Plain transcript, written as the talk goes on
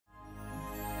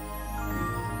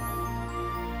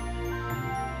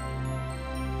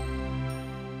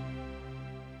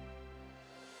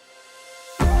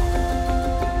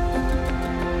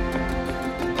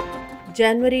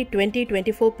January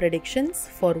 2024 predictions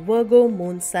for Virgo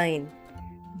moon sign.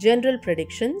 General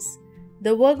predictions.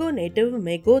 The Virgo native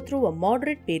may go through a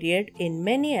moderate period in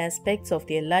many aspects of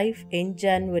their life in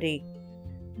January.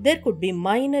 There could be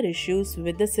minor issues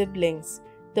with the siblings.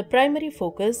 The primary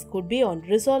focus could be on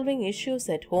resolving issues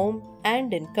at home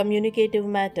and in communicative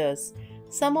matters.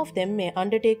 Some of them may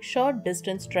undertake short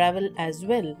distance travel as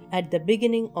well at the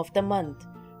beginning of the month.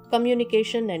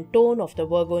 Communication and tone of the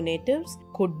Virgo natives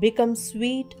could become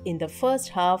sweet in the first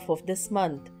half of this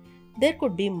month. There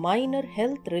could be minor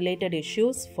health-related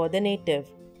issues for the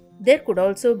native. There could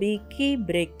also be key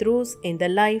breakthroughs in the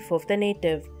life of the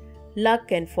native.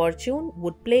 Luck and fortune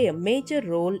would play a major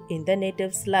role in the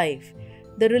native's life.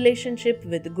 The relationship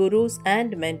with gurus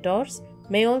and mentors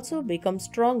may also become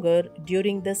stronger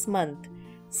during this month.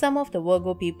 Some of the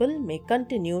Virgo people may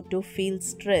continue to feel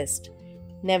stressed.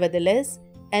 Nevertheless,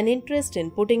 an interest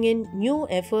in putting in new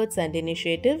efforts and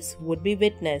initiatives would be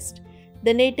witnessed.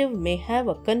 The native may have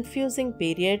a confusing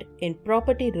period in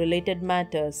property-related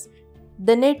matters.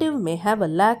 The native may have a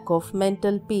lack of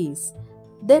mental peace.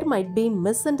 There might be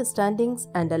misunderstandings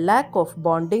and a lack of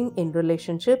bonding in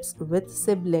relationships with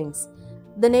siblings.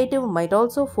 The native might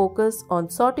also focus on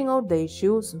sorting out the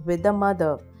issues with the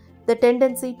mother. The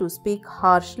tendency to speak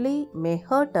harshly may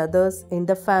hurt others in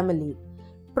the family.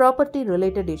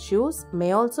 Property-related issues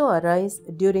may also arise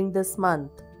during this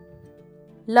month.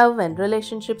 Love and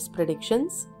relationships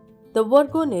predictions. The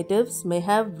Virgo natives may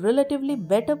have relatively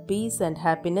better peace and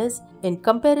happiness in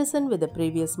comparison with the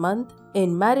previous month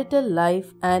in marital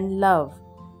life and love.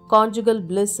 Conjugal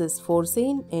bliss is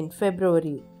foreseen in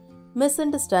February.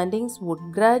 Misunderstandings would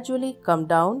gradually come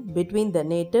down between the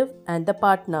native and the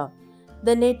partner.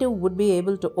 The native would be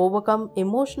able to overcome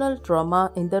emotional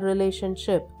trauma in the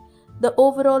relationship. The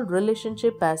overall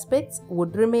relationship aspects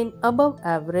would remain above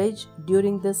average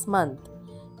during this month.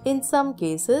 In some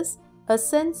cases, a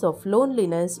sense of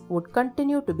loneliness would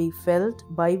continue to be felt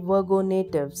by Virgo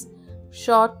natives.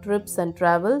 Short trips and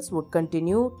travels would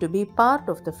continue to be part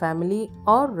of the family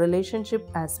or relationship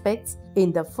aspects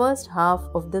in the first half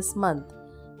of this month.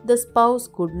 The spouse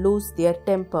could lose their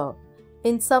temper.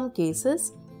 In some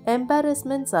cases,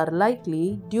 embarrassments are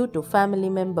likely due to family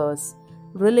members.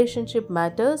 Relationship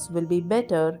matters will be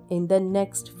better in the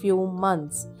next few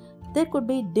months. There could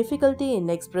be difficulty in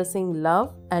expressing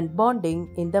love and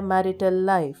bonding in the marital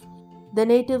life. The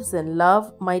natives in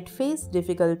love might face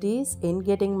difficulties in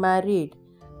getting married.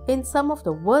 In some of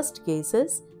the worst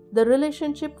cases, the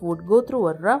relationship would go through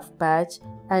a rough patch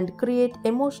and create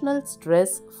emotional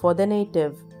stress for the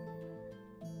native.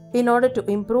 In order to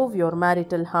improve your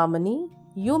marital harmony,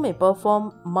 you may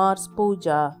perform Mars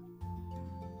Puja.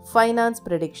 Finance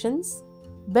predictions.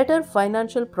 Better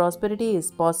financial prosperity is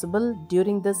possible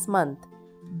during this month.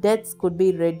 Debts could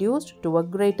be reduced to a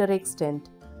greater extent.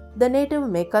 The native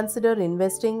may consider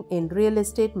investing in real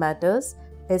estate matters,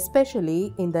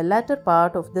 especially in the latter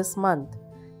part of this month.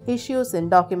 Issues in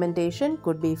documentation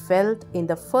could be felt in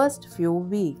the first few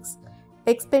weeks.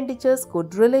 Expenditures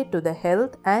could relate to the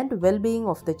health and well-being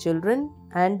of the children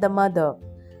and the mother.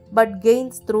 But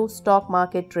gains through stock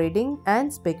market trading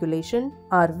and speculation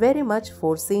are very much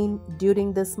foreseen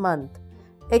during this month.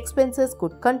 Expenses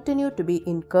could continue to be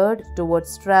incurred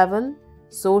towards travel,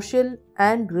 social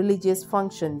and religious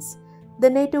functions. The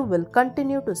native will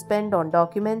continue to spend on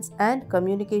documents and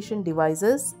communication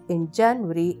devices in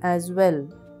January as well.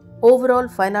 Overall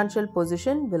financial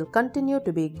position will continue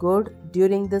to be good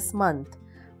during this month.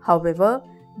 However,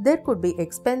 there could be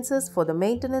expenses for the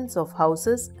maintenance of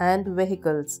houses and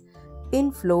vehicles.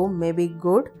 Inflow may be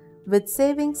good, with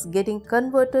savings getting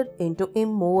converted into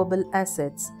immovable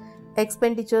assets.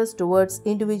 Expenditures towards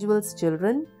individuals'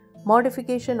 children,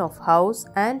 modification of house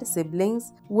and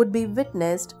siblings would be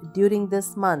witnessed during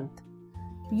this month.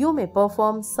 You may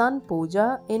perform Sun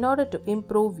Puja in order to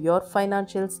improve your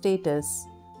financial status.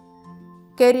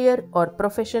 Career or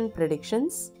profession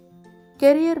predictions.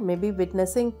 Career may be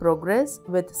witnessing progress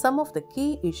with some of the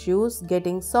key issues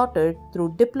getting sorted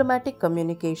through diplomatic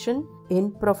communication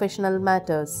in professional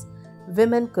matters.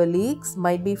 Women colleagues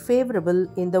might be favorable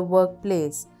in the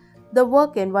workplace. The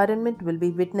work environment will be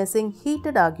witnessing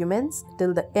heated arguments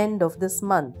till the end of this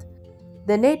month.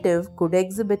 The native could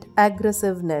exhibit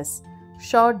aggressiveness.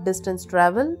 Short distance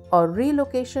travel or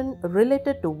relocation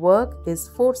related to work is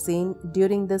foreseen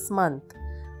during this month.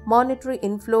 Monetary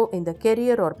inflow in the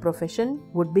career or profession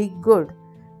would be good.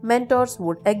 Mentors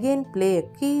would again play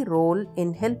a key role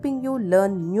in helping you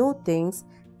learn new things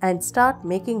and start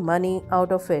making money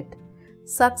out of it.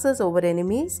 Success over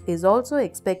enemies is also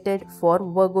expected for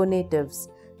Virgo natives.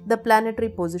 The planetary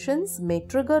positions may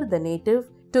trigger the native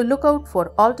To look out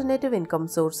for alternative income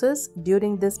sources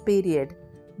during this period.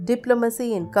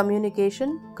 Diplomacy in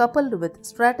communication coupled with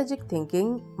strategic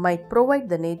thinking might provide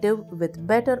the native with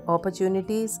better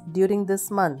opportunities during this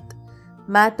month.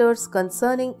 Matters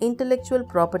concerning intellectual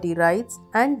property rights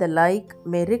and the like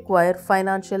may require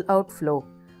financial outflow.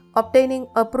 Obtaining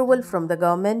approval from the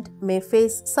government may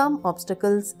face some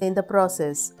obstacles in the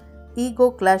process.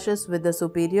 Ego clashes with the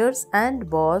superiors and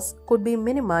boss could be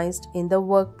minimized in the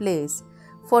workplace.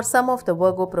 For some of the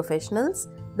Virgo professionals,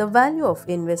 the value of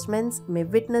investments may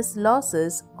witness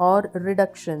losses or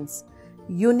reductions.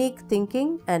 Unique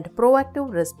thinking and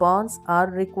proactive response are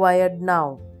required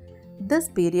now. This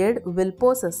period will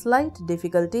pose a slight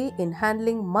difficulty in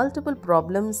handling multiple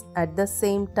problems at the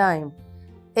same time.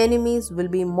 Enemies will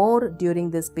be more during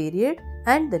this period,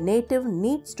 and the native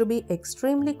needs to be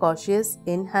extremely cautious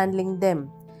in handling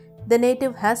them. The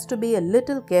native has to be a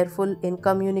little careful in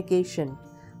communication.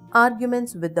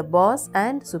 Arguments with the boss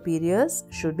and superiors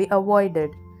should be avoided.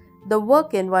 The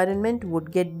work environment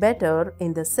would get better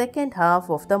in the second half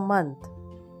of the month.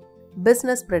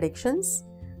 Business predictions.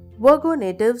 Virgo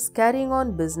natives carrying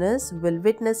on business will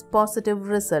witness positive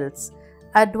results.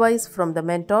 Advice from the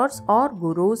mentors or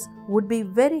gurus would be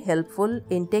very helpful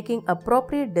in taking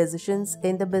appropriate decisions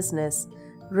in the business.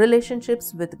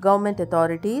 Relationships with government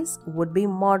authorities would be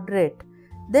moderate.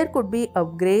 There could be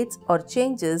upgrades or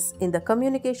changes in the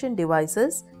communication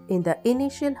devices in the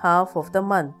initial half of the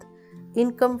month.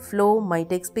 Income flow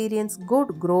might experience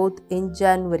good growth in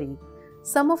January.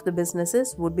 Some of the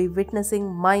businesses would be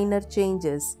witnessing minor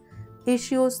changes.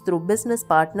 Issues through business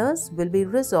partners will be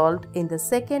resolved in the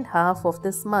second half of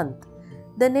this month.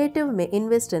 The native may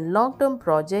invest in long-term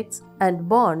projects and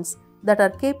bonds that are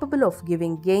capable of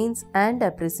giving gains and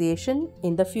appreciation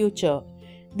in the future.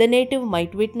 The native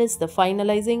might witness the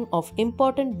finalizing of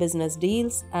important business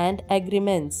deals and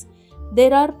agreements.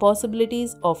 There are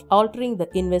possibilities of altering the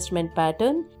investment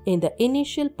pattern in the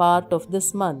initial part of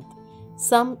this month.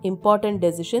 Some important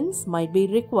decisions might be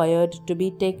required to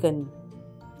be taken.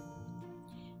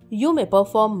 You may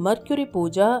perform Mercury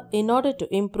Puja in order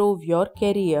to improve your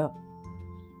career.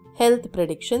 Health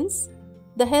predictions.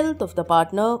 The health of the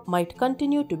partner might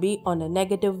continue to be on a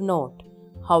negative note.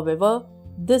 However,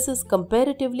 this is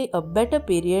comparatively a better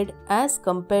period as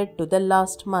compared to the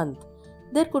last month.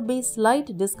 There could be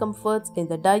slight discomforts in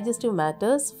the digestive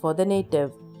matters for the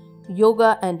native.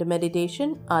 Yoga and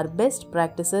meditation are best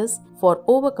practices for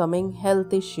overcoming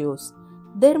health issues.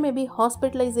 There may be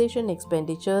hospitalization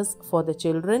expenditures for the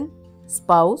children,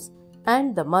 spouse,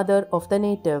 and the mother of the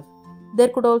native. There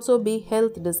could also be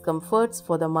health discomforts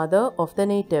for the mother of the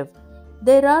native.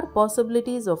 There are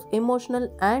possibilities of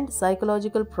emotional and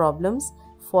psychological problems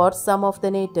for some of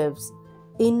the natives.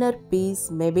 Inner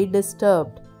peace may be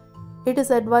disturbed. It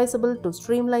is advisable to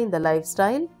streamline the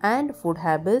lifestyle and food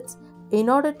habits in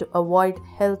order to avoid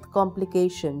health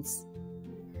complications.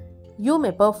 You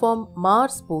may perform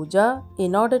Mars Puja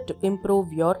in order to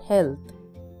improve your health.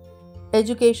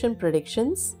 Education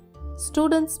predictions.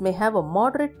 Students may have a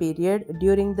moderate period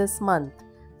during this month.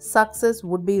 Success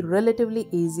would be relatively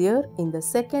easier in the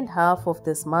second half of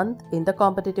this month in the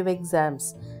competitive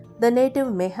exams. The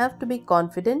native may have to be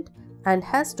confident and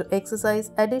has to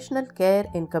exercise additional care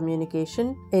in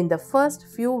communication in the first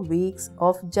few weeks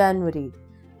of January.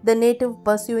 The native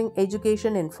pursuing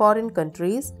education in foreign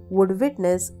countries would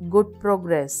witness good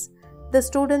progress. The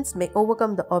students may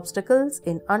overcome the obstacles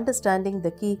in understanding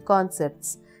the key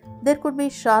concepts. There could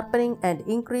be sharpening and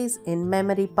increase in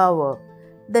memory power.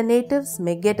 The natives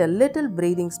may get a little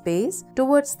breathing space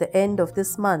towards the end of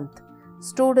this month.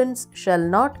 Students shall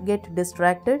not get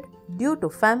distracted due to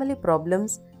family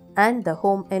problems and the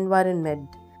home environment.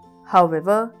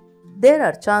 However, there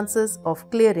are chances of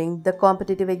clearing the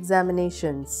competitive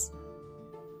examinations.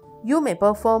 You may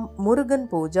perform Murugan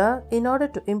Puja in order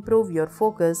to improve your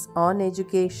focus on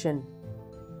education.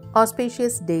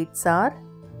 Auspicious dates are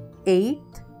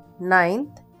 8th,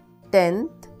 9th,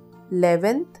 10th,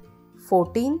 11th,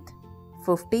 14th,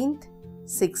 15th,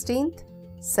 16th,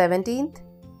 17th,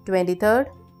 23rd,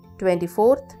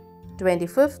 24th,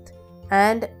 25th,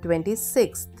 and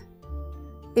 26th.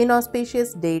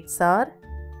 Inauspicious dates are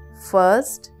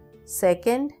 1st,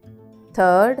 2nd,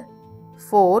 3rd,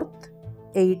 4th,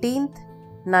 18th,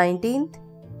 19th,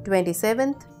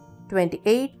 27th,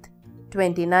 28th,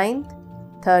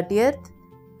 29th, 30th,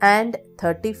 and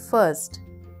 31st.